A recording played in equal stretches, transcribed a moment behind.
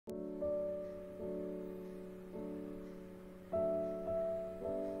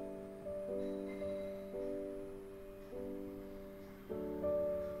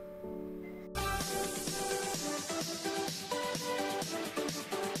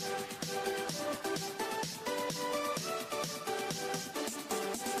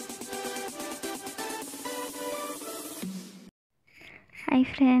Hi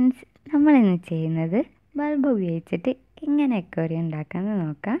friends, നമ്മളിന്ന് ചെയ്യുന്നത് bulb ഉപയോഗിച്ചിട്ട് എങ്ങനെ അക്വേറിയം ഉണ്ടാക്കാമെന്ന്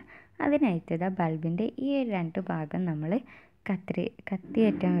നോക്കാം. അതിനായിട്ട് ബൾബിൻ്റെ ഈ രണ്ട് ഭാഗം നമ്മൾ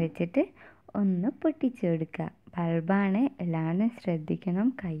കത്തിയേറ്റം വെച്ചിട്ട് ഒന്ന് പൊട്ടിച്ചു കൊടുക്കുക. ബൾബാണ്, എല്ലാവരും ശ്രദ്ധിക്കണം,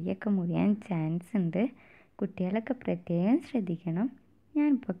 കൈയൊക്കെ മുറിയാൻ ചാൻസ് ഉണ്ട്. കുട്ടികളൊക്കെ പ്രത്യേകം ശ്രദ്ധിക്കണം.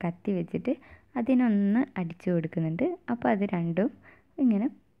 ഞാനിപ്പോൾ കത്തി വെച്ചിട്ട് അതിനൊന്ന് അടിച്ചു കൊടുക്കുന്നുണ്ട്. അപ്പോൾ അത് രണ്ടും ഇങ്ങനെ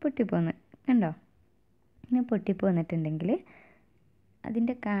പൊട്ടിപ്പോന്ന് കണ്ടോ? ഇങ്ങനെ പൊട്ടിപ്പോന്നിട്ടുണ്ടെങ്കിൽ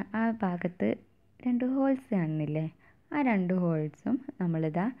അതിൻ്റെ ആ ഭാഗത്ത് രണ്ട് ഹോൾസ് കാണുന്നില്ലേ? ആ രണ്ട് ഹോൾസും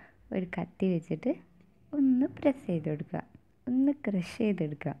നമ്മളിതാ ഒരു കത്തി വെച്ചിട്ട് ഒന്ന് പ്രസ് ചെയ്ത് കൊടുക്കുക, ഒന്ന് ക്രഷ്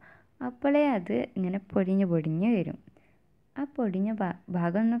ചെയ്തെടുക്കുക. അപ്പോഴേ അത് ഇങ്ങനെ പൊടിഞ്ഞ് വരും. ആ പൊടിഞ്ഞ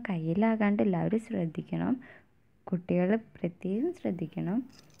ഭാഗം ഒന്നും കയ്യിലാകാണ്ട് എല്ലാവരും ശ്രദ്ധിക്കണം. കുട്ടികൾ പ്രത്യേകം ശ്രദ്ധിക്കണം.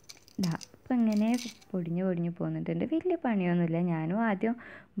 ഇപ്പം ഇങ്ങനെ പൊടിഞ്ഞ് പോന്നിട്ടുണ്ട്. വലിയ പണിയൊന്നുമില്ല. ഞാനും ആദ്യം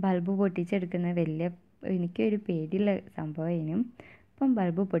ബൾബ് പൊട്ടിച്ചെടുക്കുന്ന എനിക്കൊരു പേടിയുള്ള സംഭവമായിരുന്നു. ഇപ്പം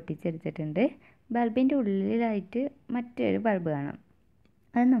ബൾബ് പൊട്ടിച്ചെടുത്തിട്ടുണ്ട്. ബൾബിൻ്റെ ഉള്ളിലായിട്ട് മറ്റൊരു ബൾബ് കാണാം.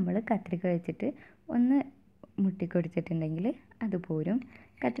 അത് നമ്മൾ കത്രിക വെച്ചിട്ട് ഒന്ന് മുട്ടിക്കൊടുത്തിട്ടുണ്ടെങ്കിൽ അത് പോരും.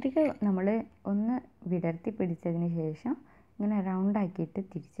 കത്രിക നമ്മൾ ഒന്ന് വിടർത്തി പിടിച്ചതിന് ശേഷം ഇങ്ങനെ റൗണ്ടാക്കിയിട്ട്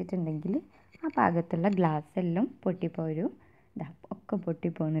തിരിച്ചിട്ടുണ്ടെങ്കിൽ ആ ഭാഗത്തുള്ള ഗ്ലാസ് എല്ലാം പൊട്ടിപ്പോരും. ഒക്കെ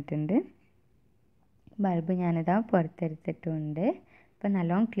പൊട്ടിപ്പോന്നിട്ടുണ്ട്. ബൾബ് ഞാനിതാ പുറത്തെടുത്തിട്ടുണ്ട്. ഇപ്പം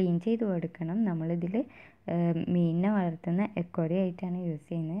നല്ലോണം ക്ലീൻ ചെയ്ത് കൊടുക്കണം. നമ്മളിതിൽ മീനിനെ വളർത്തുന്ന aquarium ആയിട്ടാണ് യൂസ്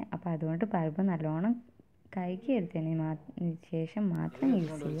ചെയ്യുന്നത്. അപ്പോൾ അതുകൊണ്ട് ബൾബ് നല്ലോണം കഴുകി എടുത്തതിന് ശേഷം മാത്രം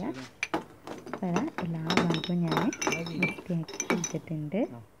യൂസ് ചെയ്യുക. അപ്പോൾ എല്ലാ ബൾബും ഞാൻ വൃത്തിയാക്കി എടുത്തിട്ടുണ്ട്.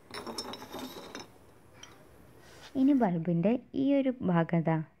 ഇനി ബൾബിൻ്റെ ഈ ഒരു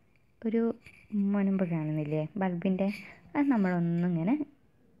ഭാഗത ഒരു മുനമ്പ് കാണുന്നില്ലേ ബൾബിൻ്റെ? അത് നമ്മളൊന്നിങ്ങനെ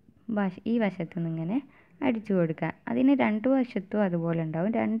ഈ വശത്തുനിന്നിങ്ങനെ അടിച്ചു കൊടുക്കുക. അതിന് രണ്ട് വശത്തും അതുപോലെ ഉണ്ടാവും.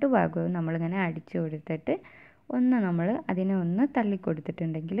 രണ്ട് ഭാഗവും നമ്മളിങ്ങനെ അടിച്ചു കൊടുത്തിട്ട് നമ്മൾ അതിനെ ഒന്ന്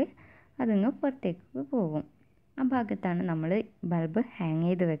തള്ളിക്കൊടുത്തിട്ടുണ്ടെങ്കിൽ അതിങ്ങ് പുറത്തേക്ക് പോകും. ആ ഭാഗത്താണ് നമ്മൾ ബൾബ് ഹാങ്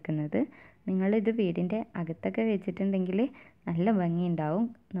ചെയ്ത് വെക്കുന്നത്. നിങ്ങളിത് വീടിൻ്റെ അകത്തൊക്കെ വെച്ചിട്ടുണ്ടെങ്കിൽ നല്ല ഭംഗിയുണ്ടാവും.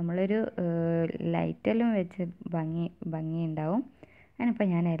 നമ്മളൊരു ലൈറ്റെല്ലാം വെച്ച് ഭംഗിയുണ്ടാവും. അതിനിപ്പോൾ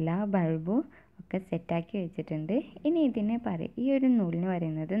ഞാൻ എല്ലാ ബൾബും ഒക്കെ സെറ്റാക്കി വെച്ചിട്ടുണ്ട്. ഇനി ഇതിനെ ഈ ഒരു നൂലിന്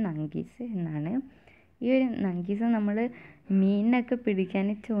പറയുന്നത് നങ്കീസ് എന്നാണ്. ഈ ഒരു നങ്കീസ് നമ്മൾ മീനിനൊക്കെ പിടിക്കാൻ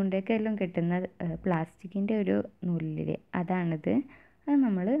ചൂണ്ടയൊക്കെ എല്ലാം കിട്ടുന്ന പ്ലാസ്റ്റിക്കിൻ്റെ ഒരു നൂലില്ലേ, അതാണിത്. അത്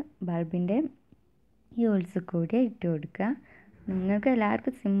നമ്മൾ ബൾബിൻ്റെ ഈ ഹോൾസിൽ കൂടി ഇട്ട് കൊടുക്കുക. നിങ്ങൾക്ക്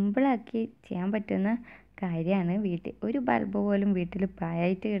എല്ലാവർക്കും സിമ്പിളാക്കി ചെയ്യാൻ പറ്റുന്ന കാര്യമാണ്. ഒരു ബൾബ് പോലും വീട്ടിൽ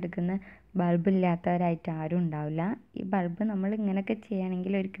പായായിട്ട് കിടക്കുന്ന ബൾബില്ലാത്തവരായിട്ട് ആരും ഉണ്ടാവില്ല. ഈ ബൾബ് നമ്മൾ ഇങ്ങനെയൊക്കെ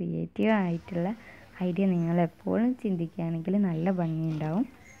ചെയ്യുകയാണെങ്കിൽ ഒരു ക്രിയേറ്റീവ് ആയിട്ടുള്ള ഐഡിയ നിങ്ങളെപ്പോഴും ചിന്തിക്കുകയാണെങ്കിൽ നല്ല ഭംഗിയുണ്ടാവും.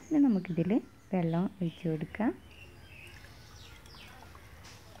 ഇനി നമുക്കിതിൽ വെള്ളം ഒഴിച്ചു കൊടുക്കാം.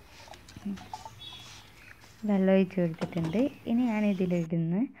 വെള്ളം ഒഴിച്ചു കൊടുത്തിട്ടുണ്ട്. ഇനി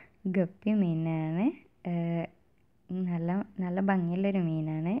ഞാനിതിലിടുന്ന ഗപ്പി മീനാണ്. നല്ല ഭംഗിയുള്ളൊരു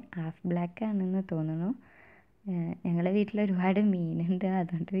മീനാണ്. ഹാഫ് ബ്ലാക്ക് ആണെന്ന് തോന്നുന്നു. ഞങ്ങളുടെ വീട്ടിൽ ഒരുപാട് മീനുണ്ട്,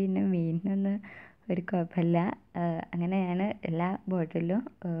 അതുകൊണ്ട് പിന്നെ മീനിനൊന്നും ഒരു കുഴപ്പമില്ല. അങ്ങനെ ഞാൻ എല്ലാ ബോട്ടിലും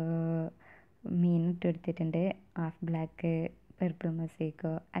മീനിട്ട് കൊടുത്തിട്ടുണ്ട്. ഹാഫ് ബ്ലാക്ക്, പെർപ്പിൾ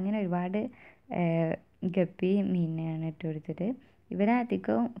മൊസൈക്കോ, അങ്ങനെ ഒരുപാട് ഗപ്പി മീനിനെയാണ് ഇട്ട് കൊടുത്തത്.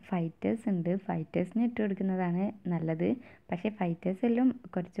 ഇവരധികവും ഫൈറ്റേഴ്സ് ഉണ്ട്. ഫൈറ്റേഴ്സിന് ഇട്ട് കൊടുക്കുന്നതാണ് നല്ലത്. പക്ഷേ ഫൈറ്റേഴ്സ് എല്ലാം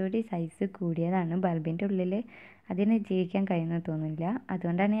കുറച്ചുകൂടി സൈസ് കൂടിയതാണ്. ബൾബിൻ്റെ ഉള്ളിൽ അതിന് ജീവിക്കാൻ കഴിയുമെന്ന് തോന്നുന്നില്ല.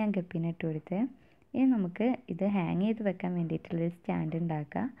 അതുകൊണ്ടാണ് ഞാൻ ഗപ്പീനെ ഇട്ട് കൊടുത്തത്. ഇനി നമുക്ക് ഇത് ഹാങ് ചെയ്ത് വെക്കാൻ വേണ്ടിയിട്ടുള്ളൊരു സ്റ്റാൻഡ്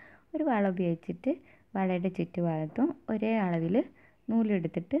ഉണ്ടാക്കുക. ഒരു വള ഉപയോഗിച്ചിട്ട് വളയുടെ ചുറ്റുഭാഗത്തും ഒരേ അളവിൽ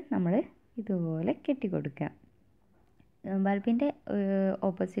നൂലെടുത്തിട്ട് നമ്മൾ ഇതുപോലെ കെട്ടിക്കൊടുക്കുക. ബൾബിൻ്റെ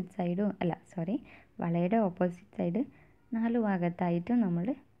ഓപ്പോസിറ്റ് സൈഡും വളയുടെ ഓപ്പോസിറ്റ് സൈഡ് 4 ഭാഗത്തായിട്ടും നമ്മൾ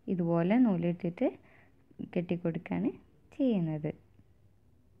ഇതുപോലെ നൂലിട്ടിട്ട് കെട്ടിക്കൊടുക്കുകയാണ് ചെയ്യുന്നത്.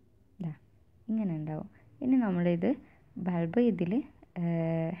 ഇങ്ങനെ ഉണ്ടാവും. ഇനി നമ്മളിത് ബൾബ് ഇതിൽ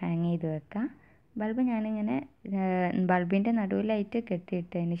ഹാങ് ചെയ്ത് വെക്കാം. ബൾബ് ഞാനിങ്ങനെ ബൾബിൻ്റെ നടുവിലായിട്ട്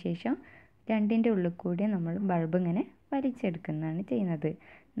കെട്ടിയിട്ടതിന് ശേഷം രണ്ടിൻ്റെ ഉള്ളിൽ കൂടി നമ്മൾ ബൾബ് ഇങ്ങനെ വലിച്ചെടുക്കുന്നതാണ് ചെയ്യുന്നത്.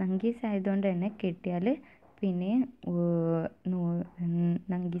 നങ്കീസ് ആയതുകൊണ്ട് തന്നെ കെട്ടിയാൽ പിന്നെ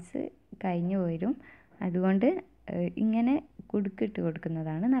നങ്കീസ് കഴിഞ്ഞു വരും. അതുകൊണ്ട് ഇങ്ങനെ കുടുക്കിട്ട്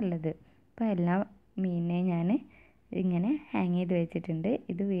കൊടുക്കുന്നതാണ് നല്ലത്. അപ്പോൾ എല്ലാ മീനിനെയും ഞാൻ ഇങ്ങനെ ഹാങ് ചെയ്ത് വെച്ചിട്ടുണ്ട്.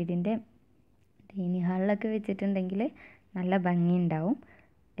 ഇത് വീടിൻ്റെ ഡൈനിങ് ഹാളിലൊക്കെ വെച്ചിട്ടുണ്ടെങ്കിൽ നല്ല ഭംഗിയുണ്ടാവും.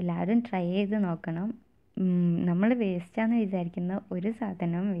 എല്ലാവരും ട്രൈ ചെയ്ത് നോക്കണം. നമ്മൾ വേസ്റ്റാണെന്ന് വിചാരിക്കുന്ന ഒരു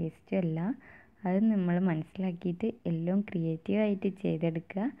സാധനവും വേസ്റ്റും അല്ല. അത് നമ്മൾ മനസ്സിലാക്കിയിട്ട് എല്ലാം ക്രിയേറ്റീവായിട്ട്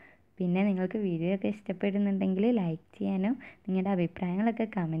ചെയ്തെടുക്കുക. പിന്നെ നിങ്ങൾക്ക് വീഡിയോ ഒക്കെ ഇഷ്ടപ്പെടുന്നുണ്ടെങ്കിൽ ലൈക്ക് ചെയ്യാനും നിങ്ങളുടെ അഭിപ്രായങ്ങളൊക്കെ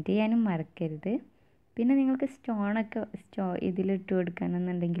കമൻറ്റ് ചെയ്യാനും മറക്കരുത്. പിന്നെ നിങ്ങൾക്ക് ഇതിലിട്ട്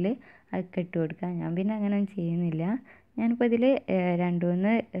കൊടുക്കുകയാണെന്നുണ്ടെങ്കിൽ അതൊക്കെ ഇട്ട് കൊടുക്കുക. ഞാൻ പിന്നെ അങ്ങനെയൊന്നും ചെയ്യുന്നില്ല. ഞാനിപ്പോൾ ഇതിൽ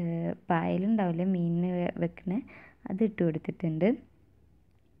 2-3 പായലുണ്ടാവില്ലേ മീനിന് വെക്കണ അത് ഇട്ട് കൊടുത്തിട്ടുണ്ട്.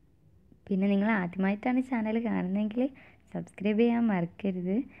 പിന്നെ നിങ്ങൾ ആദ്യമായിട്ടാണ് ചാനൽ കാണുന്നതെങ്കിൽ സബ്സ്ക്രൈബ് ചെയ്യാൻ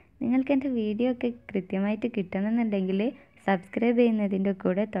മറക്കരുത്. നിങ്ങൾക്ക് എൻ്റെ വീഡിയോ ഒക്കെ കൃത്യമായിട്ട് കിട്ടണമെന്നുണ്ടെങ്കിൽ സബ്സ്ക്രൈബ് ചെയ്യുന്നതിൻ്റെ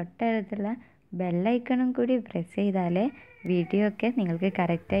കൂടെ തൊട്ടടുത്തുള്ള ബെല്ലൈക്കണും കൂടി പ്രസ് ചെയ്താലേ വീഡിയോ ഒക്കെ നിങ്ങൾക്ക്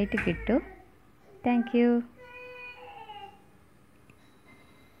കറക്റ്റായിട്ട് കിട്ടൂ. Thank you.